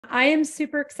I am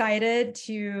super excited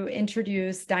to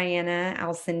introduce Diana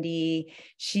Alsindy.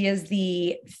 She is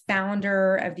the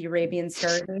founder of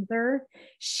TheArabianStargazer.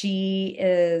 She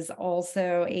is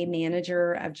also a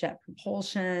manager of jet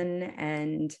propulsion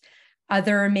and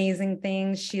other amazing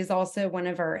things. She is also one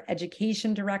of our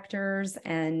education directors,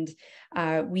 and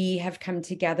we have come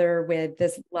together with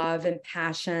this love and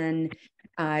passion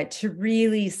to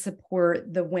really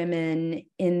support the women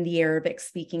in the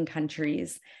Arabic-speaking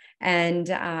countries. And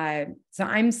so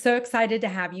I'm so excited to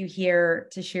have you here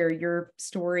to share your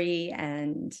story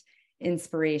and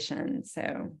inspiration.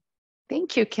 So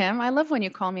thank you, Kim. I love when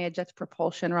you call me a jet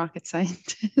propulsion rocket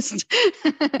scientist.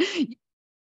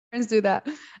 Do that.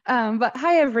 But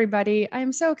hi, everybody.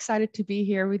 I'm so excited to be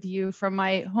here with you from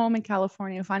my home in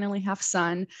California. Finally have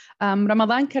sun.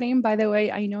 Ramadan Kareem, by the way,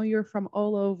 I know you're from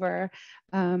all over.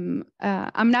 I'm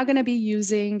not going to be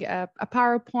using a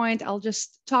PowerPoint. I'll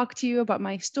just talk to you about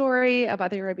my story,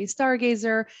 about the Arabian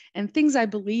Stargazer, and things I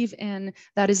believe in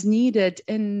that is needed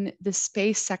in the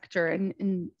space sector and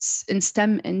in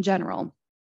STEM in general.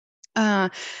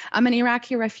 I'm an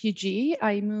Iraqi refugee.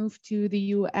 I moved to the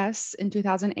US in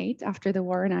 2008 after the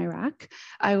war in Iraq.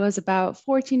 I was about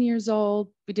 14 years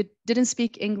old. We didn't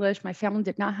speak English. My family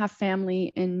did not have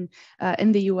family in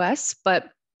the US,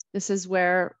 but this is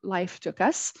where life took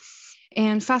us.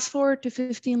 And fast forward to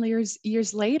 15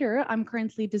 years later, I'm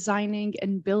currently designing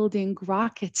and building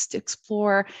rockets to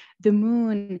explore the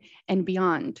moon and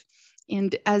beyond.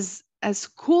 And as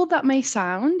cool that may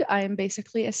sound, I am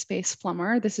basically a space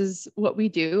plumber. This is what we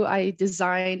do. I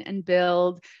design and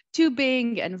build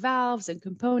tubing and valves and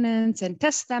components and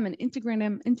test them and integrate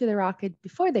them into the rocket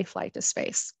before they fly to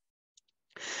space.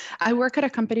 I work at a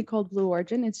company called Blue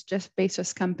Origin. It's Jeff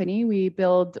Bezos' company. We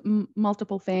build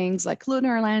multiple things like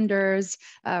lunar landers,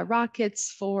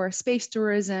 rockets for space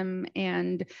tourism,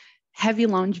 and heavy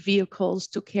launch vehicles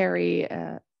to carry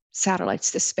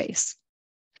satellites to space.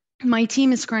 My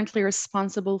team is currently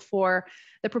responsible for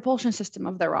the propulsion system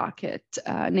of the rocket,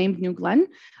 named New Glenn.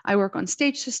 I work on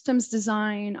stage systems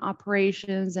design,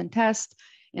 operations, and test.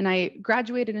 And I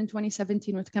graduated in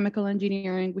 2017 with chemical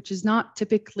engineering, which is not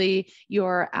typically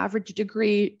your average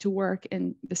degree to work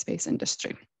in the space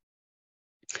industry.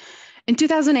 In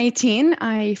 2018,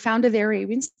 I founded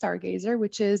TheArabianStargazer,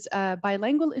 which is a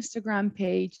bilingual Instagram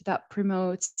page that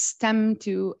promotes STEM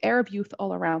to Arab youth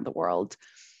all around the world.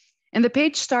 And the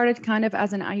page started kind of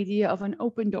as an idea of an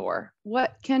open door.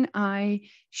 What can I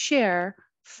share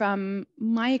from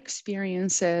my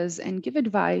experiences and give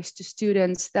advice to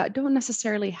students that don't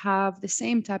necessarily have the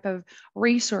same type of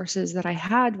resources that I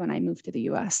had when I moved to the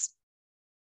US?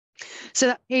 So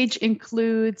that page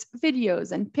includes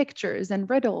videos and pictures and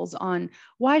riddles on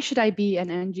why should I be an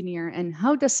engineer and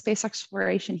how does space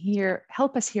exploration here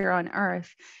help us here on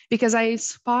Earth? Because I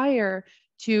aspire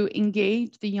to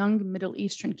engage the young Middle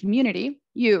Eastern community,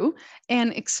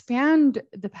 and expand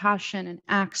the passion and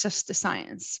access to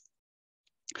science.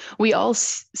 We all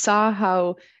saw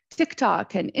how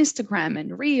TikTok and Instagram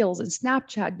and Reels and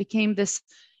Snapchat became this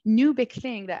new big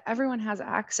thing that everyone has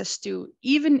access to,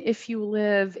 even if you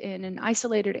live in an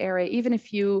isolated area, even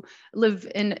if you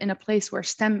live in a place where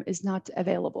STEM is not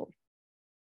available.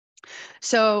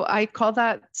 So I call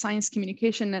that science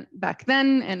communication back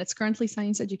then, and it's currently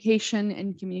science education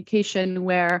and communication,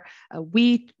 where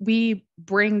we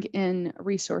bring in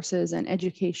resources and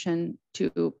education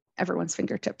to everyone's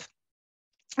fingertip.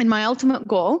 And my ultimate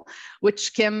goal,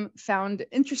 which Kim found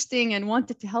interesting and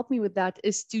wanted to help me with that,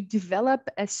 is to develop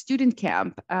a student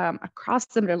camp across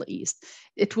the Middle East.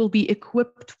 It will be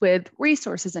equipped with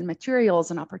resources and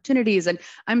materials and opportunities. And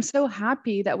I'm so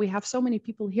happy that we have so many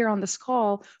people here on this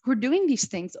call who are doing these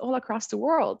things all across the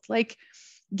world, like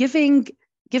giving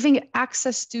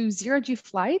access to zero-G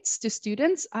flights to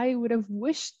students. I would have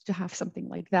wished to have something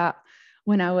like that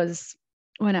when I was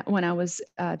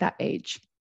that age.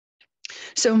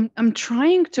 So I'm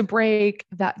trying to break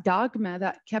that dogma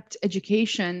that kept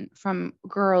education from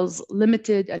girls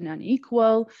limited and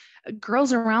unequal.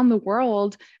 Girls around the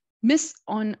world miss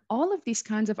on all of these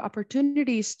kinds of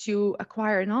opportunities to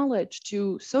acquire knowledge,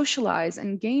 to socialize,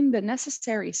 and gain the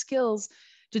necessary skills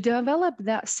to develop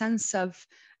that sense of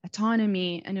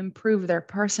autonomy and improve their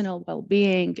personal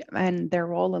well-being and their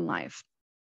role in life.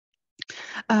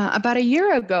 About a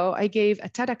year ago, I gave a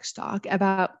TEDx talk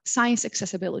about science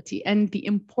accessibility and the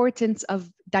importance of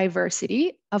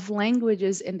diversity of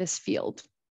languages in this field.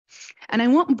 And I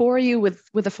won't bore you with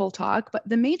the full talk, but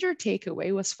the major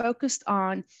takeaway was focused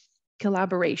on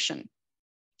collaboration.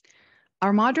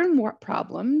 Our modern work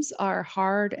problems are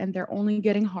hard and they're only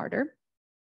getting harder.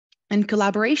 And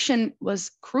collaboration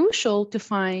was crucial to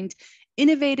find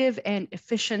innovative and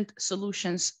efficient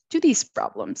solutions to these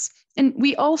problems. And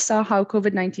we all saw how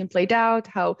COVID-19 played out,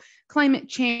 how climate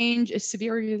change is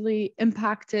severely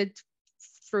impacted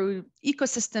through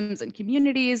ecosystems and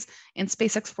communities and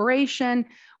space exploration.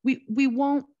 We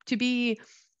want to be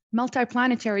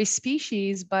multiplanetary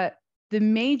species, but the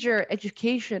major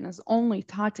education is only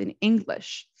taught in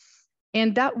English.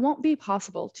 And that won't be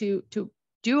possible to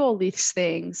do all these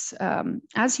things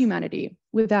as humanity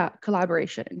without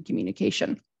collaboration and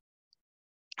communication.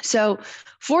 So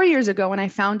 4 years ago, when I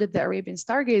founded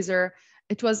TheArabianStargazer,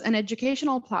 it was an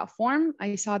educational platform.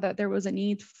 I saw that there was a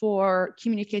need for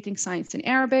communicating science in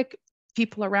Arabic.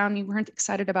 People around me weren't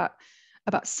excited about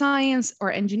science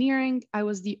or engineering. I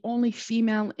was the only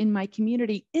female in my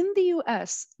community in the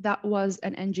US that was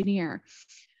an engineer,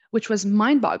 which was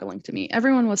mind-boggling to me.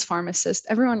 Everyone was pharmacist,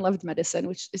 everyone loved medicine,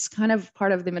 which is kind of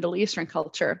part of the Middle Eastern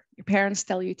culture. Your parents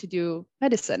tell you to do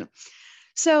medicine.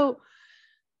 So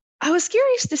I was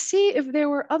curious to see if there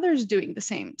were others doing the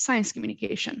same science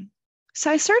communication. So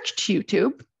I searched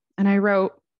YouTube and I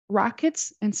wrote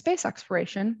rockets and space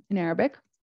exploration in Arabic.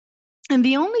 And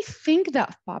the only thing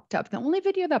that popped up, the only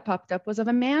video that popped up was of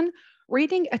a man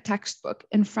reading a textbook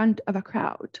in front of a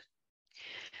crowd.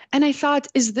 And I thought,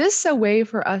 is this a way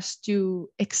for us to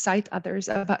excite others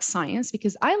about science?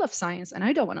 Because I love science and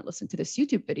I don't want to listen to this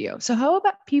YouTube video. So how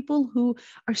about people who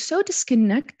are so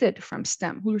disconnected from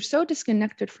STEM, who are so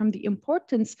disconnected from the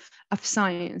importance of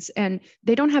science, and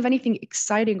they don't have anything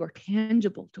exciting or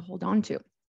tangible to hold on to?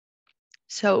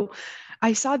 So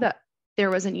I saw that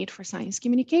there was a need for science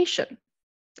communication,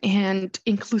 and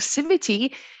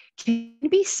inclusivity can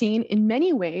be seen in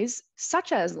many ways,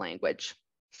 such as language.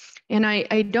 And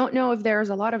I don't know if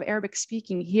there's a lot of Arabic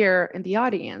speaking here in the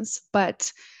audience,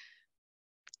 but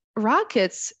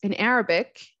rockets in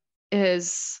Arabic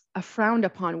is a frowned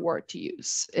upon word to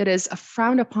use. It is a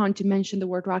frowned upon to mention the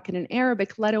word rocket in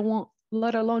Arabic, let alone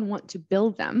want to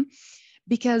build them,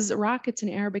 because rockets in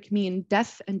Arabic mean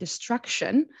death and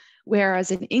destruction,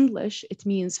 whereas in English, it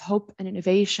means hope and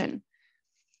innovation.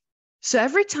 So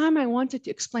every time I wanted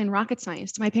to explain rocket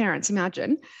science to my parents,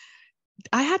 imagine,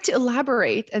 I had to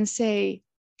elaborate and say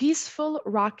peaceful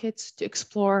rockets to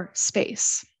explore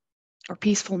space, or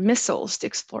peaceful missiles to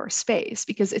explore space,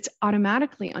 because it's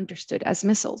automatically understood as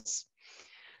missiles.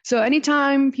 So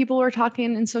anytime people were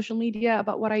talking in social media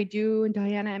about what I do, and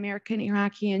Diana, American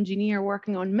Iraqi engineer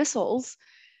working on missiles,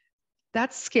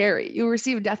 that's scary. You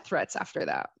receive death threats after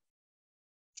that.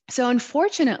 So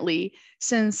unfortunately,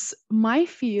 since my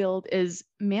field is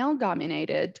male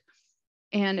dominated,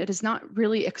 and it is not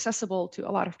really accessible to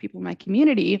a lot of people in my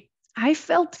community, I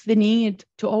felt the need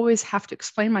to always have to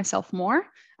explain myself more.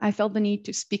 I felt the need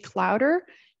to speak louder,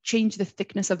 change the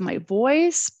thickness of my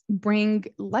voice, bring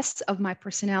less of my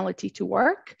personality to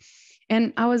work.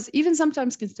 And I was even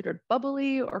sometimes considered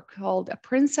bubbly or called a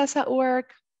princess at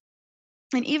work.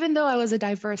 And even though I was a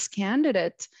diverse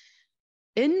candidate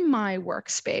in my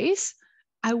workspace,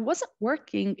 I wasn't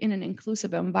working in an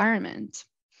inclusive environment.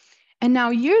 And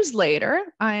now, years later,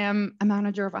 I am a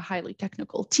manager of a highly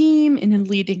technical team in a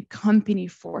leading company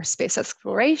for space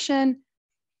exploration.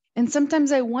 And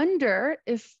sometimes I wonder,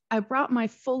 if I brought my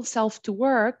full self to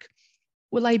work,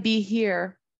 will I be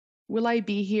here? Will I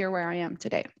be here where I am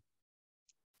today?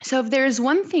 So if there's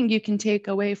one thing you can take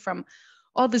away from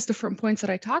all these different points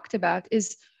that I talked about,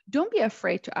 is don't be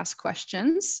afraid to ask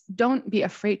questions. Don't be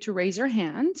afraid to raise your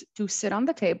hand, to sit on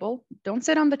the table. Don't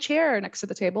sit on the chair next to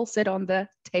the table, sit on the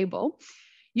table.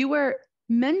 You were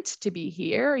meant to be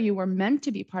here. You were meant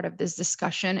to be part of this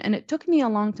discussion. And it took me a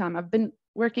long time. I've been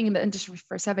working in the industry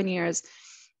for 7 years.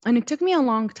 And it took me a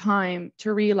long time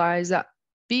to realize that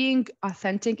being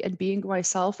authentic and being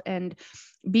myself and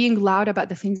being loud about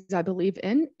the things I believe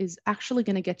in is actually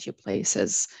going to get you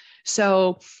places.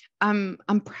 So I'm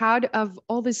proud of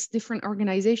all this different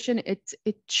organization.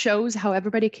 It shows how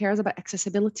everybody cares about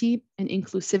accessibility and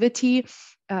inclusivity,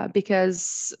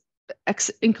 because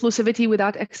inclusivity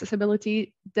without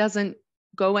accessibility doesn't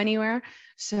go anywhere.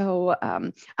 So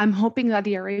I'm hoping that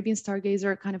the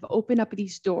TheArabianStargazer kind of open up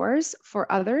these doors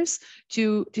for others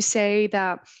to say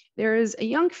that there is a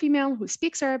young female who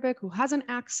speaks Arabic, who has an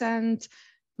accent,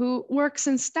 who works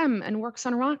in STEM and works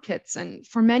on rockets. And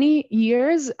for many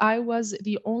years, I was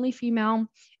the only female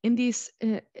in these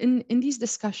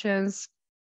discussions,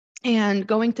 and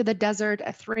going to the desert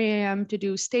at 3 a.m. to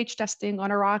do stage testing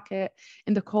on a rocket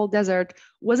in the cold desert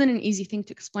wasn't an easy thing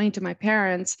to explain to my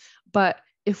parents. But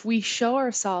if we show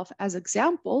ourselves as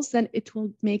examples, then it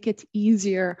will make it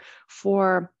easier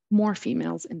for more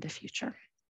females in the future.